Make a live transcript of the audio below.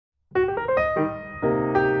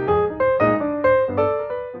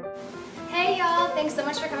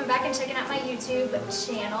much for coming back and checking out my YouTube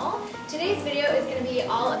channel. Today's video is going to be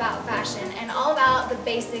all about fashion and all about the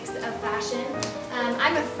basics of fashion.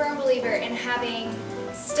 I'm a firm believer in having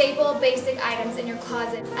staple basic items in your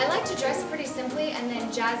closet. I like to dress pretty simply and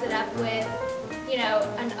then jazz it up with, you know,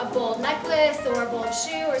 a bold necklace or a bold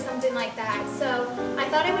shoe or something like that. So I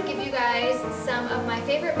thought I would give you guys some of my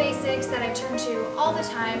favorite basics that I turn to all the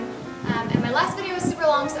time. And my last video was super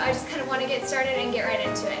long, so I just kind of want to get started and get right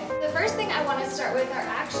into it. The first thing I want to start with are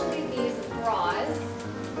actually these bras.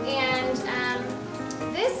 And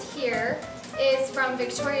this here is from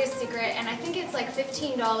Victoria's Secret, and I think it's like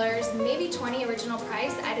 $15, maybe $20 original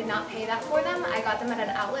price. I did not pay that for them. I got them at an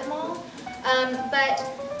outlet mall. But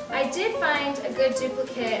I did find a good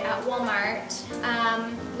duplicate at Walmart.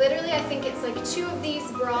 Literally, I think it's like 2 of these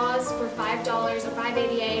bras for $5 or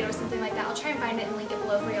 $5.88 or something like that. I'll try and find it and link it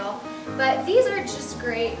below for y'all. But these are just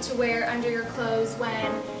great to wear under your clothes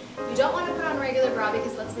when you don't want to put on a regular bra,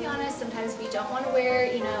 because let's be honest, sometimes we don't want to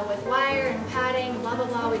wear, you know, with wire and padding, blah, blah,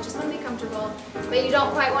 blah. We just want to be comfortable, but you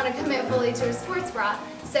don't quite want to commit fully to a sports bra.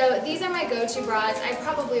 So these are my go-to bras. I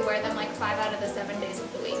probably wear them like 5 out of the 7 days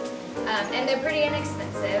of the week. And they're pretty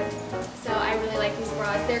inexpensive, so I really like these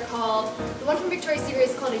bras. They're called, the one from Victoria's Secret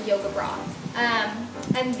is called a yoga bra.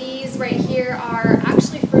 And these right here are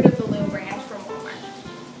actually Fruit of the Loom brand from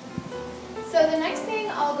Walmart. So the next thing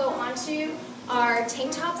I'll go on to are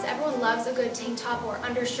tank tops. Everyone loves a good tank top or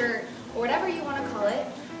undershirt or whatever you want to call it.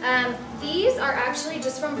 These are actually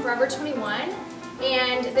just from Forever 21,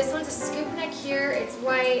 and this one's a scoop neck here. It's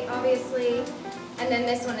white, obviously, and then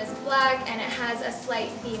this one is black, and it has a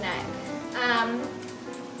slight V-neck.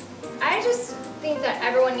 I just think that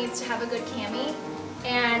everyone needs to have a good cami,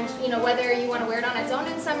 and you know, whether you want to wear it on its own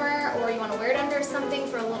in summer or you want to wear it under something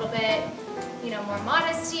for a little bit, you know, more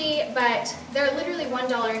modesty, but they're literally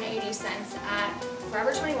 $1.80 at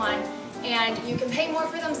Forever 21, and you can pay more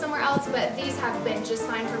for them somewhere else, but these have been just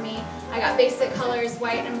fine for me. I got basic colors,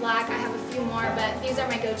 white and black. I have a few more, but these are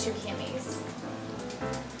my go-to camis.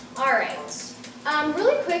 Alright,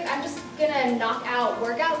 really quick, I'm just gonna knock out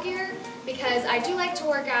workout gear because I do like to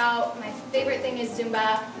work out. My favorite thing is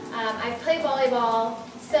Zumba. I play volleyball,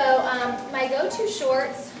 so my go-to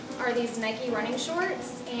shorts are these Nike running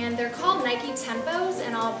shorts, and they're called Nike Tempos,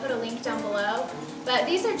 and I'll put a link down below. But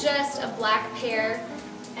these are just a black pair,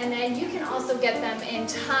 and then you can also get them in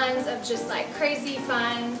tons of just like crazy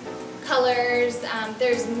fun colors.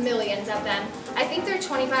 There's millions of them. I think they're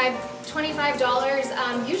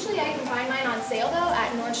 $25. Usually I can find mine on sale though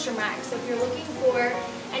at Nordstrom Rack. So if you're looking for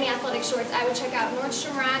any athletic shorts, I would check out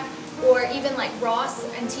Nordstrom Rack, or even like Ross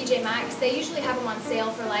and TJ Maxx. They usually have them on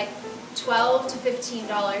sale for like $12 to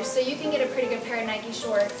 $15, so you can get a pretty good pair of Nike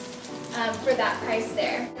shorts for that price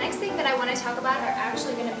there. The next thing that I want to talk about are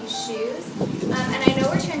actually going to be shoes. And I know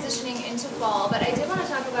we're transitioning into fall, but I did want to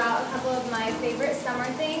talk about a couple of my favorite summer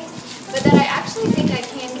things, but that I actually think I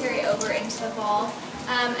can carry over into the fall.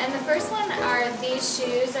 And the first one are these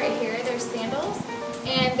shoes right here. They're sandals,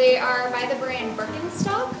 and they are by the brand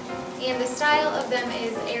Birkenstock, and the style of them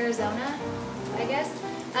is Arizona, I guess.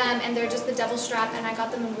 And they're just the double strap, and I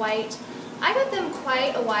got them in white. I got them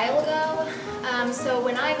quite a while ago, so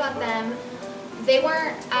when I got them, they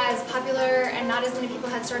weren't as popular and not as many people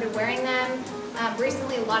had started wearing them.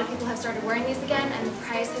 Recently, a lot of people have started wearing these again, and the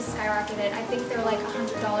price has skyrocketed. I think they're like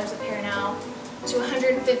 $100 a pair now to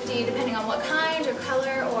 $150, depending on what kind or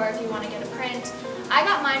color, or if you want to get a print. I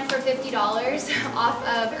got mine for $50 off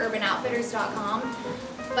of urbanoutfitters.com.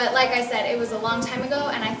 But like I said, it was a long time ago,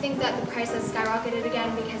 and I think that the price has skyrocketed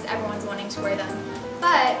again because everyone's wanting to wear them.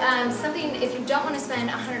 But something, if you don't want to spend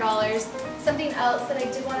 $100, something else that I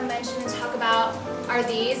did want to mention and talk about are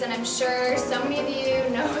these, and I'm sure so many of you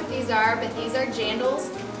know what these are, but these are Jandals,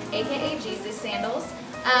 aka Jesus sandals.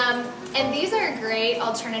 And these are a great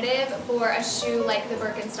alternative for a shoe like the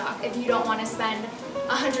Birkenstock if you don't want to spend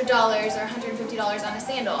 $100 or $150 on a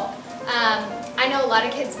sandal. I know a lot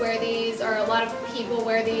of kids wear these, or a lot of people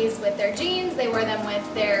wear these with their jeans. They wear them with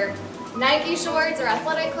their Nike shorts or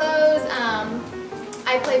athletic clothes.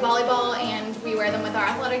 I play volleyball, and we wear them with our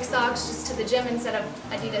athletic socks just to the gym instead of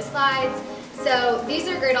Adidas slides. So these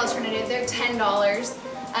are a great alternative. They're $10.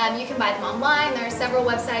 You can buy them online. There are several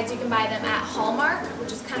websites. You can buy them at Hallmark,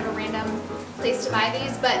 which is kind of a random place to buy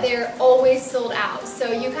these, but they're always sold out. So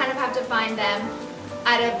you kind of have to find them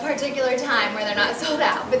at a particular time where they're not sold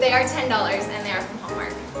out, but they are $10 and they are from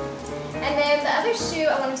Hallmark. And then the other shoe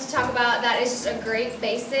I wanted to talk about that is just a great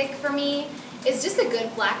basic for me is just a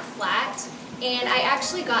good black flat. And I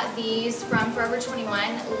actually got these from Forever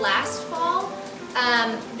 21 last fall.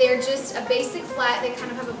 They're just a basic flat. They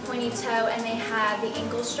kind of have a pointy toe, and they have the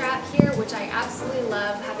ankle strap here, which I absolutely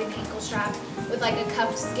love, having the ankle strap with like a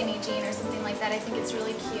cuffed skinny jean or something like that. I think it's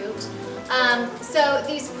really cute. So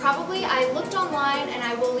these probably, I looked online, and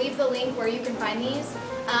I will leave the link where you can find these.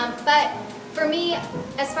 But for me,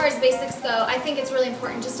 as far as basics go, I think it's really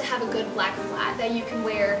important just to have a good black flat that you can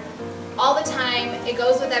wear all the time. It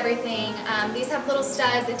goes with everything. These have little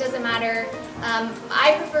studs, it doesn't matter.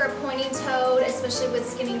 I prefer a pointy-toed, especially with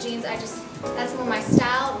skinny jeans. That's more my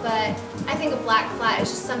style, but I think a black flat is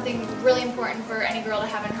just something really important for any girl to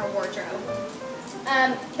have in her wardrobe.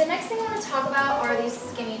 The next thing I want to talk about are these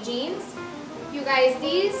skinny jeans. You guys,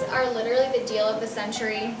 these are literally the deal of the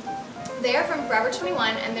century. They are from Forever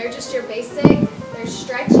 21, and they're just your basic. They're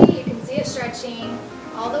stretchy, you can see it stretching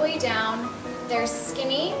all the way down. They're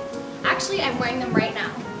skinny. Actually, I'm wearing them right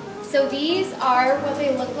now. So these are what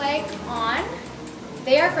they look like on.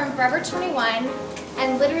 They are from Forever 21,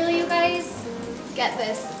 and literally, you guys, get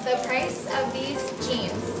this. The price of these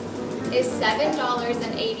jeans is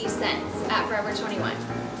 $7.80 at Forever 21.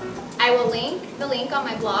 I will link the link on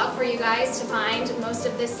my blog for you guys to find most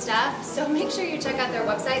of this stuff, so make sure you check out their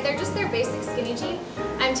website. They're just their basic skinny jean.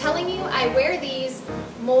 I'm telling you, I wear these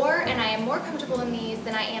more, and I am more comfortable in these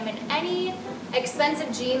than I am in any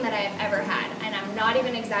expensive jean that I have ever had, and I'm not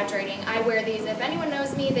even exaggerating. I wear these. If anyone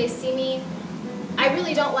knows me, they see me. I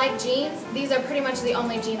really don't like jeans. These are pretty much the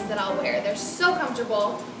only jeans that I'll wear. They're so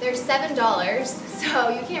comfortable. They're $7, so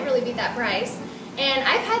you can't really beat that price. And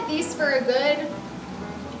I've had these for a good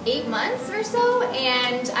 8 months or so,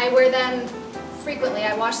 and I wear them frequently.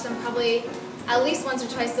 I wash them probably at least once or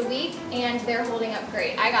twice a week, and they're holding up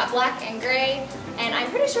great. I got black and gray, and I'm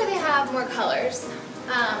pretty sure they have more colors.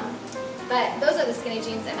 But those are the skinny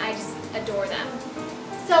jeans, and I just adore them.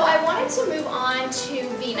 So I wanted to move on to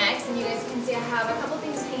V-necks, and you guys can see I have a couple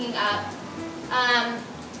things hanging up.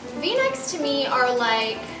 V-necks to me are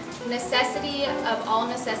like necessity of all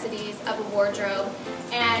necessities of a wardrobe,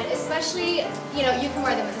 and especially, you know, you can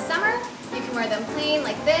wear them in the summer, you can wear them plain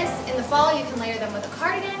like this. In the fall, you can layer them with a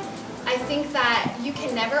cardigan. I think that you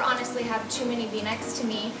can never honestly have too many V-necks to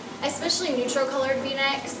me, especially neutral colored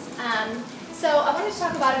V-necks. So I wanted to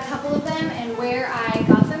talk about a couple of them and where I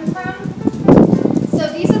got them from. So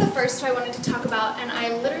these are the first two I wanted to talk about, and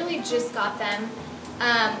I literally just got them.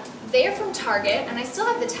 They are from Target, and I still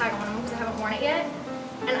have the tag on them because I haven't worn it yet.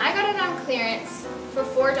 And I got it on clearance for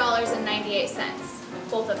 $4.98,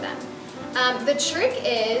 both of them. The trick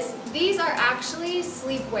is, these are actually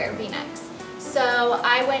sleepwear V-necks. So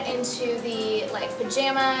I went into the like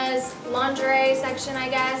pajamas, lingerie section, I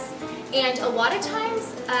guess, and a lot of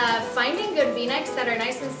times finding good V-necks that are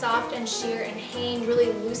nice and soft and sheer and hang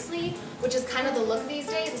really loosely, which is kind of the look these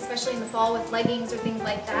days, especially in the fall with leggings or things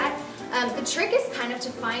like that. The trick is kind of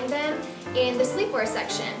to find them in the sleepwear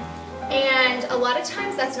section. And a lot of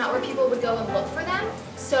times that's not where people would go and look for them,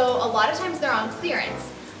 so a lot of times they're on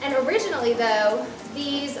clearance. And originally though,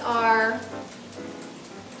 these are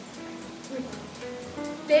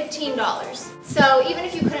 $15. So even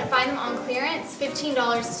if you couldn't find them on clearance,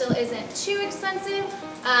 $15 still isn't too expensive.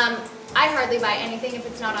 I hardly buy anything if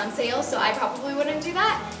it's not on sale, so I probably wouldn't do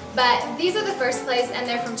that. But these are the first place, and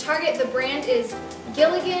they're from Target. The brand is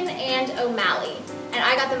Gilligan and O'Malley. And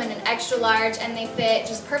I got them in an extra large, and they fit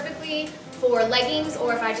just perfectly for leggings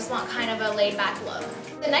or if I just want kind of a laid-back look.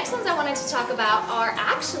 The next ones I wanted to talk about are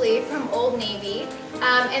actually from Old Navy,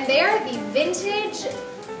 and they are the vintage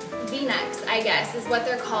V-necks, I guess, is what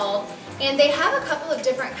they're called. And they have a couple of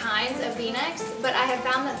different kinds of V-necks, but I have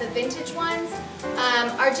found that the vintage ones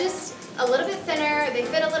are just a little bit thinner, they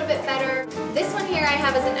fit a little bit better. This one here I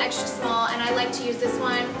have is an extra small, and I like to use this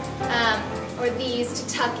one, or these, to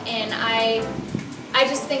tuck in. I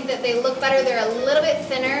just think that they look better. They're a little bit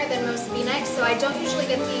thinner than most V-necks, so I don't usually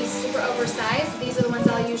get these super oversized. These are the ones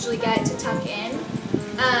I'll usually get to tuck in.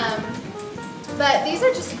 But these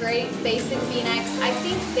are just great basic V-necks. I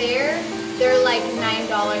think they're like $9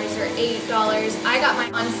 or $8. I got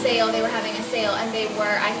mine on sale. They were having a sale, and they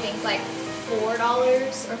were, I think, like $4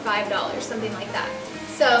 or $5, something like that.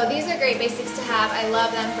 So these are great basics to have. I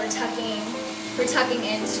love them for tucking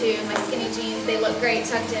into my skinny jeans. They look great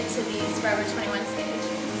tucked into these Forever 21 skinny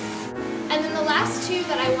jeans. And then the last two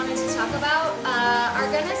that I wanted to talk about are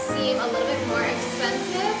gonna seem a little bit more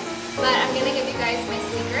expensive, but I'm gonna give you guys my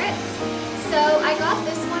secrets. So I got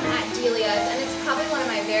this one at Delia's, and it's probably one of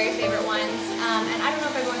my very favorite ones. And I don't know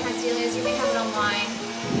if everyone has Delia's, you may have it online.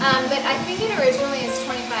 But I think it originally is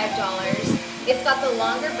 $25. It's got the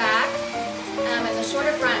longer back and the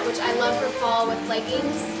shorter front, which I love for fall with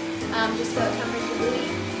leggings, just so it covers the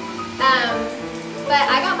booty. But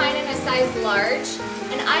I got mine in a size large,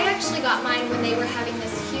 And I actually got mine when they were having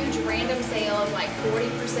this huge random sale of like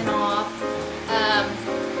 40% off,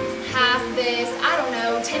 half this, I don't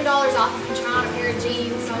know, $10 off if you try on a pair of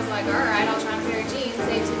jeans. So I was like, alright, I'll try on a pair of jeans,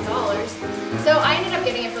 save $10. So I ended up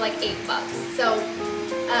getting it for like $8. So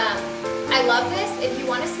I love this. If you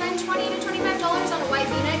want to spend $20 to $25 on a white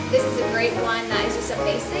v-neck, this is a great one that is just a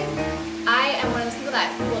basic. I am one of those people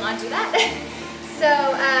that will not do that. So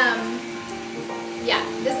yeah,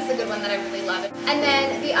 this is a good one that I really love. And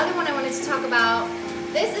then the other one I wanted to talk about,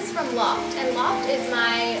 this is from Loft, and Loft is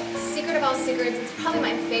my secret of all secrets. It's probably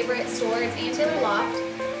my favorite store. It's Ann Taylor Loft.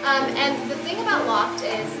 And the thing about Loft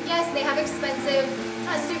is, yes, they have expensive,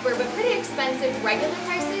 not super, but pretty expensive regular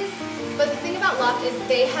prices. But the thing about Loft is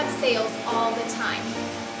they have sales all the time.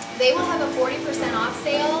 They will have a 40% off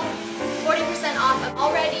sale, 40% off of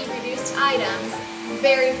already reduced items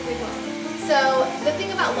very frequently. So the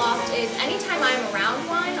thing about Loft is anytime I'm around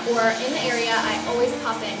one or in the area, I always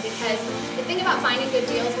pop in, because the thing about finding good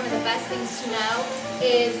deals, one of the best things to know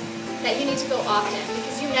is that you need to go often,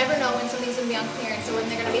 because you never know when something's going to be on clearance or when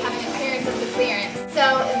they're going to be having a clearance of the clearance. So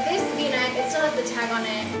this v-neck, it still has the tag on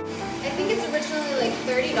it. I think it's originally like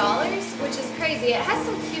 $30, which is crazy. It has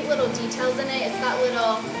some cute little details in it. It's got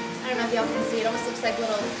little, I don't know if y'all can see, it almost looks like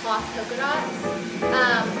little cloth polka dots.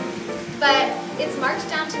 But it's marked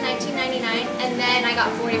down to $19.99, and then I got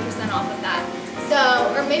 40% off of that.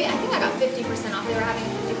 So, or maybe, I think I got 50% off. They were having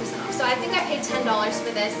 50% off. So I think I paid $10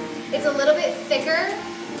 for this. It's a little bit thicker.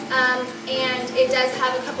 And it does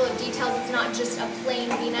have a couple of details. It's not just a plain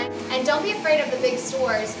v-neck. And don't be afraid of the big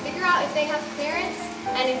stores. Figure out if they have clearance,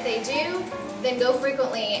 and if they do, then go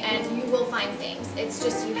frequently and you will find things. It's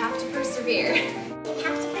just, you have to persevere. You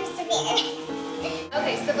have to persevere.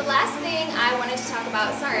 Okay, so the last thing I wanted to talk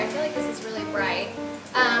about, sorry, I feel like this is really bright,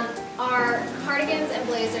 are cardigans and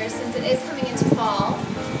blazers, since it is coming into fall.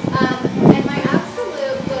 And my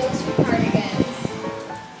absolute go-to cardigans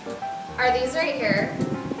are these right here.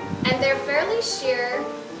 And they're fairly sheer.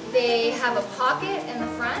 They have a pocket in the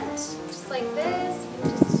front, just like this.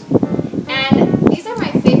 And these are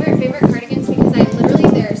my favorite cardigans, because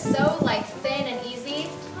they're so like thin and easy.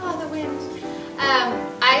 Oh, the wind.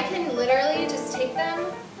 I can literally just take them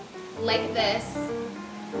like this.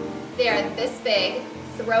 They are this big.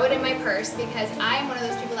 Throw it in my purse, because I am one of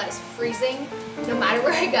those people that is freezing. No matter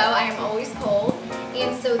where I go, I am always cold.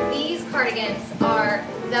 And so these cardigans are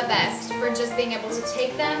the best for just being able to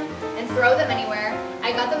take them and throw them anywhere.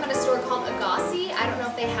 I got them at a store called Agassi. I don't know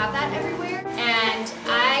if they have that everywhere. And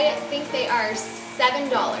I think they are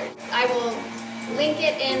 $7. I will link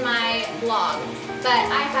it in my blog. But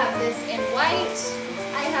I have this in white.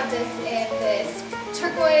 I have this in this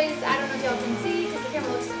turquoise. I don't know if y'all can see, because the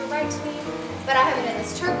camera looks super bright to me. But I have it in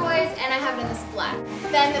this turquoise, and I have it in this black.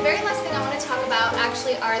 Then the very last thing I want to talk about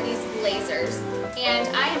actually are these blazers. And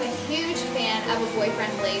I am a huge fan of a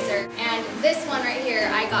boyfriend blazer. And this one right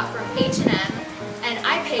here I got from H&M, and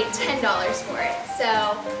I paid $10 for it. So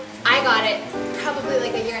I got it probably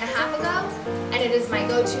like a year and a half ago, and it is my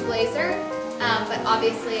go-to blazer. But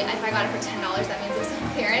obviously if I got it for $10, that means it was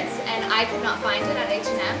on clearance, and I could not find it at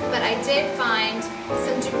H&M. But I did find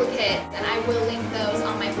some duplicates, and I will link those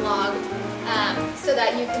on my blog. So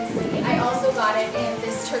that you can see. I also got it in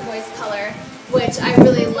this turquoise color, which I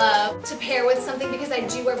really love to pair with something, because I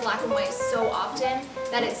do wear black and white so often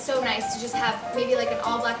that it's so nice to just have maybe like an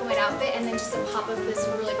all black and white outfit, and then just a pop of this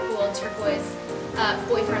really cool turquoise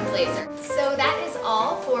boyfriend blazer. So that is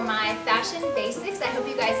all for my fashion basics. I hope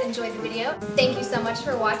you guys enjoyed the video. Thank you so much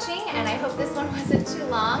for watching, and I hope this one wasn't too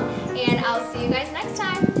long, and I'll see you guys next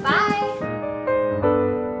time. Bye!